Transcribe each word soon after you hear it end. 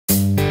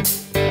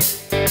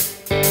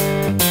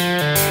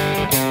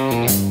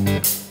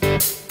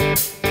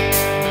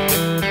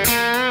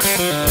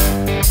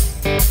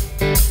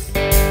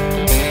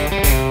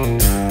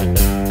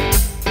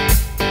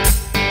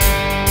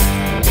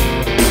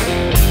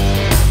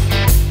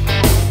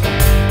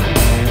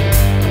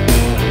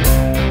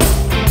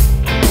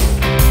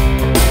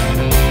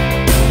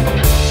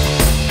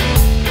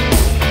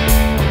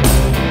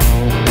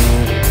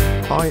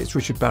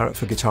Richard Barrett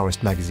for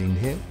Guitarist magazine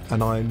here,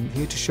 and I'm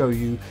here to show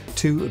you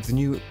two of the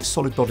new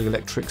solid body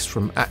electrics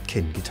from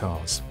Atkin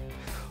guitars.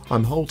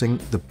 I'm holding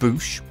the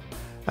Boosh,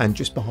 and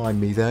just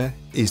behind me there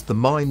is the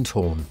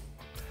Mindhorn.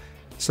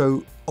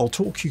 So I'll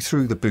talk you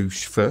through the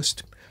Boosh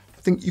first.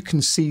 I think you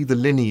can see the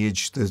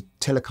lineage, the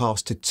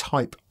Telecaster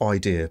type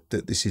idea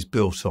that this is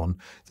built on.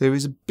 There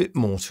is a bit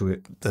more to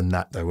it than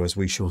that though, as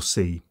we shall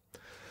see.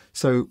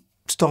 So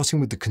starting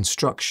with the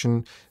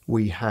construction,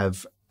 we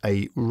have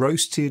a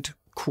roasted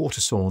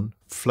quarter sawn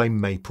flame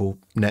maple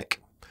neck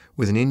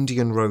with an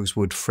Indian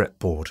rosewood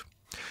fretboard.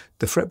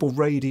 The fretboard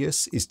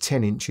radius is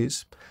 10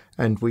 inches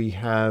and we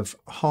have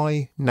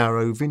high,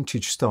 narrow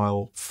vintage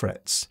style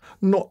frets.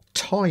 Not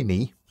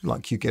tiny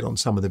like you get on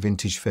some of the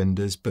vintage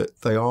Fenders,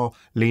 but they are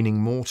leaning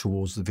more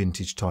towards the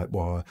vintage type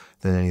wire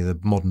than any of the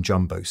modern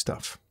jumbo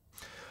stuff.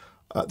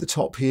 At the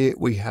top here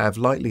we have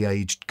lightly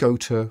aged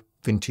Gota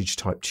vintage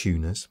type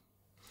tuners.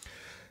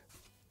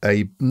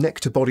 A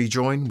neck to body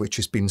join which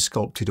has been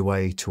sculpted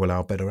away to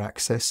allow better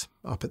access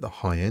up at the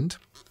high end.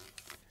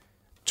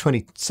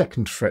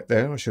 22nd fret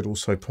there, I should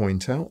also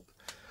point out.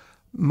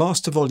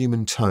 Master volume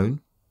and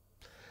tone,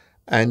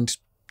 and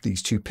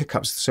these two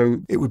pickups.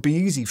 So it would be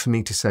easy for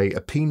me to say a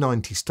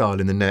P90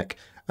 style in the neck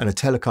and a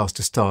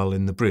Telecaster style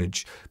in the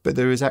bridge, but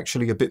there is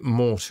actually a bit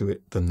more to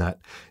it than that.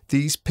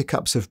 These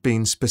pickups have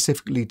been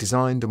specifically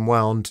designed and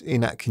wound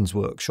in Atkin's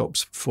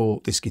workshops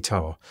for this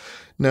guitar.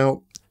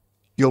 Now,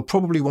 you'll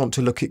probably want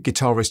to look at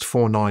Guitarist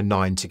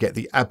 499 to get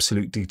the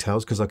absolute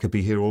details, because I could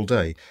be here all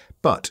day.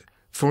 But,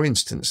 for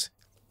instance,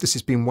 this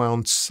has been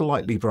wound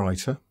slightly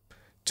brighter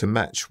to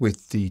match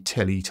with the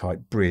Tele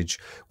type bridge,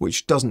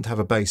 which doesn't have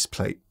a base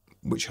plate,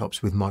 which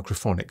helps with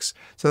microphonics.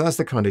 So that's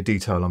the kind of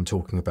detail I'm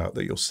talking about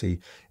that you'll see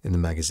in the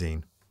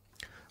magazine.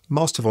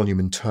 Master volume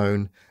and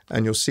tone,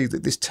 and you'll see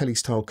that this Tele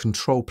style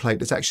control plate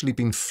has actually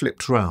been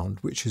flipped round,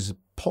 which is a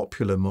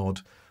popular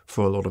mod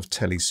for a lot of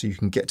Teles, so you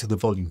can get to the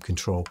volume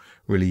control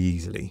really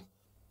easily.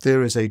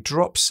 There is a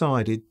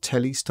drop-sided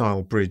Tele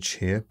style bridge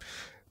here.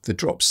 The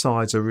drop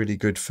sides are really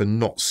good for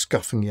not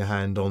scuffing your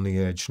hand on the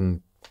edge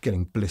and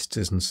getting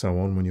blisters and so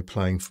on when you're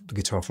playing the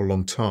guitar for a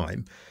long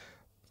time.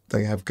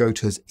 They have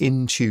Gota's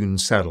in-tune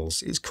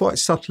saddles. It's quite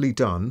subtly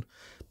done,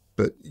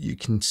 but you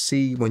can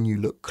see when you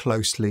look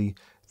closely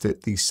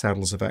that these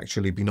saddles have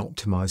actually been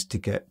optimized to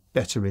get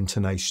better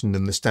intonation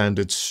than the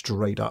standard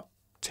straight up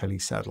Tele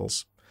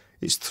saddles.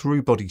 It's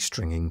through body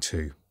stringing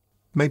too.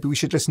 Maybe we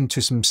should listen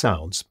to some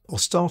sounds. I'll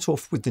start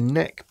off with the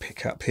neck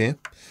pickup here.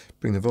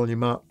 Bring the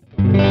volume up.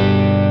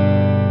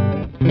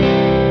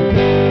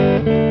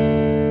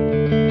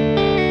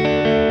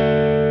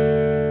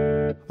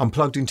 I'm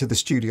plugged into the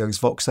studio's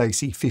Vox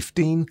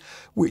AC15,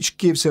 which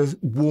gives a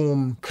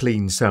warm,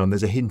 clean sound.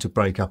 There's a hint of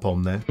breakup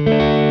on there.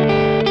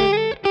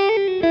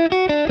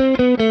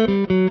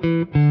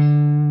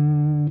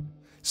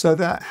 So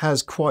that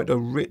has quite a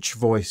rich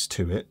voice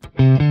to it.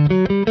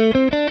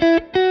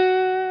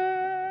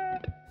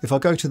 If I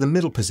go to the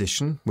middle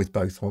position with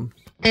both on,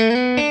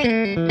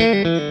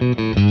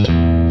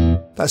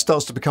 that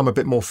starts to become a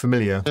bit more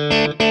familiar.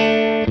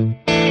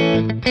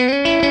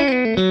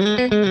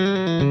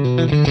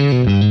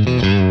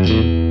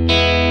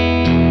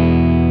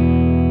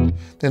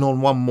 Then on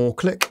one more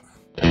click.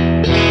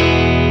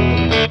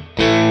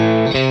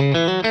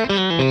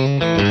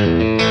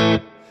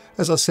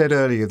 As I said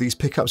earlier, these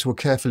pickups were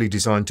carefully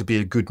designed to be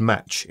a good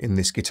match in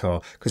this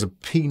guitar, because a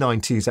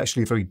P90 is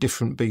actually a very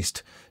different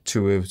beast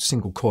to a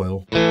single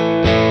coil.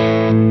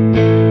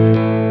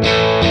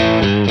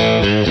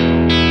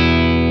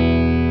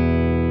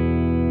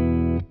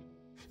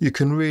 You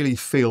can really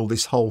feel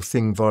this whole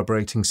thing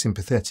vibrating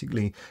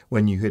sympathetically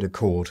when you hit a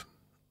chord.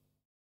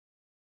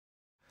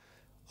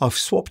 I've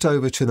swapped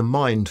over to the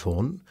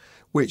Mindhorn,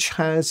 which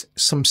has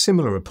some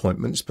similar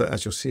appointments, but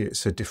as you'll see,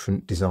 it's a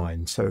different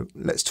design. So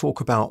let's talk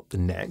about the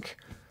neck.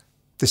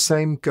 The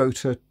same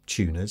Gota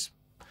tuners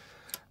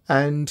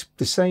and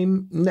the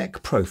same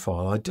neck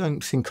profile. I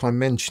don't think I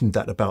mentioned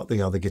that about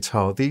the other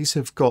guitar. These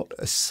have got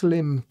a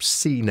slim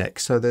C neck,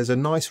 so there's a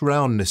nice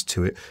roundness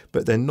to it,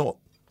 but they're not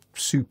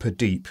super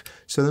deep.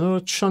 So they're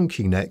not a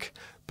chunky neck,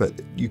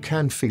 but you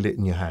can feel it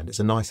in your hand. It's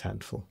a nice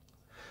handful.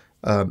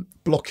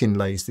 Block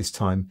inlays this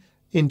time.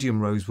 Indian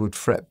rosewood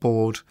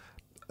fretboard,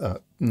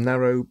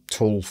 narrow,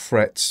 tall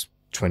frets,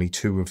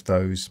 22 of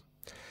those,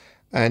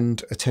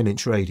 and a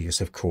 10-inch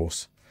radius, of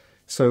course.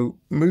 So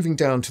moving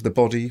down to the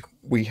body,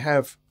 we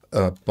have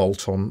a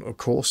bolt-on, of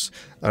course,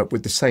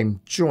 with the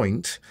same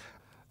joint.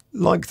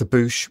 Like the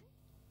Boosh,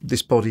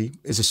 this body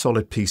is a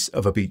solid piece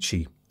of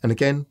Abici, and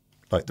again,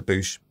 like the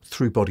Boosh,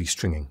 through body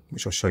stringing,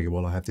 which I'll show you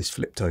while I have this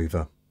flipped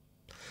over.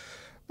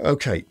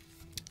 Okay.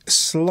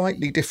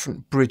 Slightly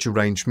different bridge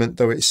arrangement,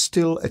 though it's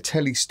still a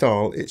Tele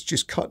style. It's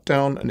just cut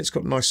down and it's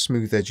got nice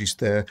smooth edges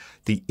there.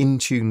 The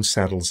in-tune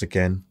saddles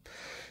again.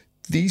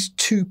 These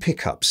two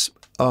pickups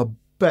are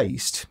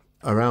based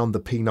around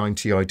the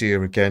P90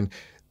 idea again.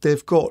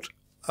 They've got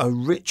a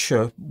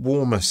richer,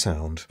 warmer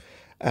sound,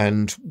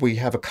 and we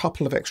have a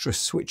couple of extra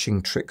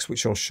switching tricks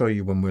which I'll show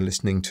you when we're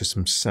listening to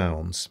some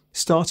sounds.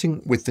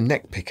 Starting with the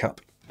neck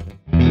pickup.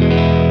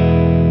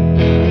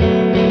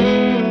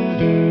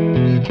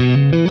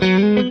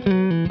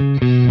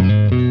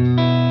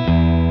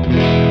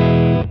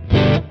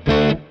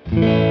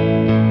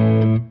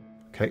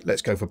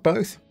 let's go for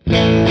both.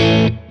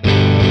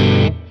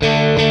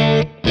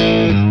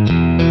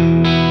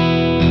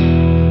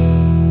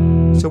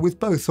 So with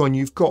both on,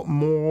 you've got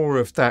more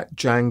of that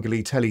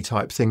jangly telly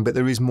type thing, but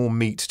there is more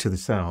meat to the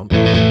sound.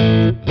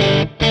 And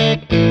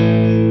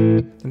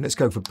let's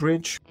go for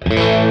bridge.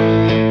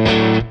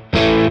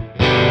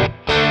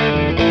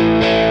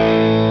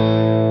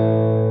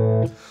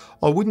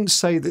 I wouldn't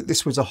say that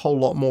this was a whole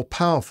lot more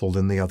powerful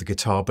than the other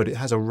guitar, but it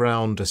has a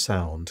rounder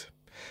sound.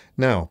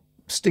 Now,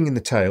 sting in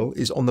the tail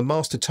is on the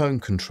master tone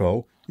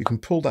control. You can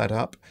pull that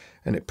up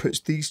and it puts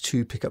these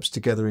two pickups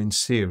together in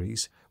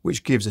series,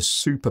 which gives a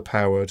super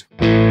powered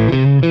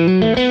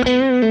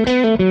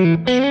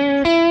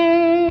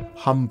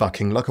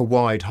humbucking, like a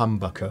wide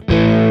humbucker.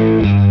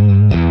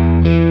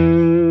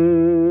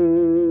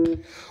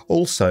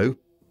 Also,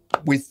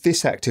 with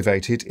this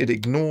activated, it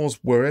ignores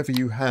wherever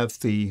you have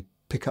the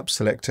pickup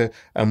selector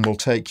and will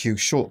take you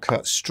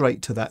shortcut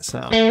straight to that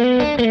sound.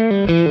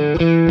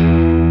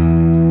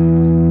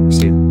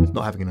 See, it's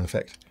not having an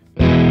effect.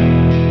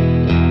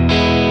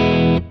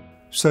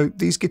 So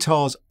these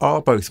guitars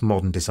are both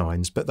modern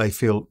designs, but they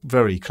feel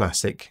very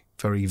classic,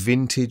 very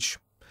vintage,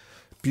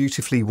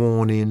 beautifully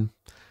worn in.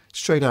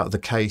 Straight out of the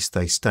case,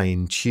 they stay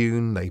in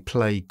tune, they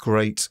play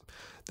great.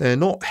 They're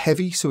not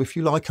heavy, so if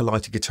you like a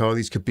lighter guitar,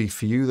 these could be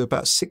for you. They're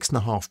about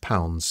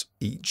 £6.5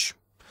 each.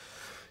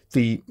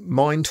 The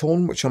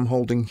Mindhorn, which I'm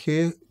holding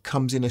here,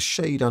 comes in a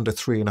shade under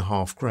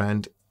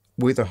 £3.5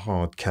 with a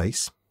hard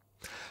case.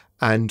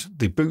 And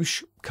the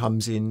Boosh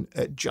comes in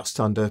at just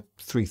under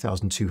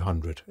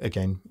 3,200,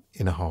 again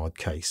in a hard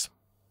case.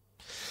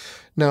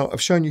 Now,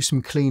 I've shown you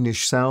some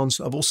cleanish sounds.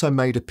 I've also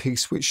made a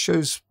piece which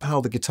shows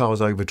how the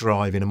guitars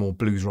overdrive in a more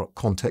blues rock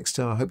context.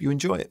 I hope you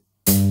enjoy it.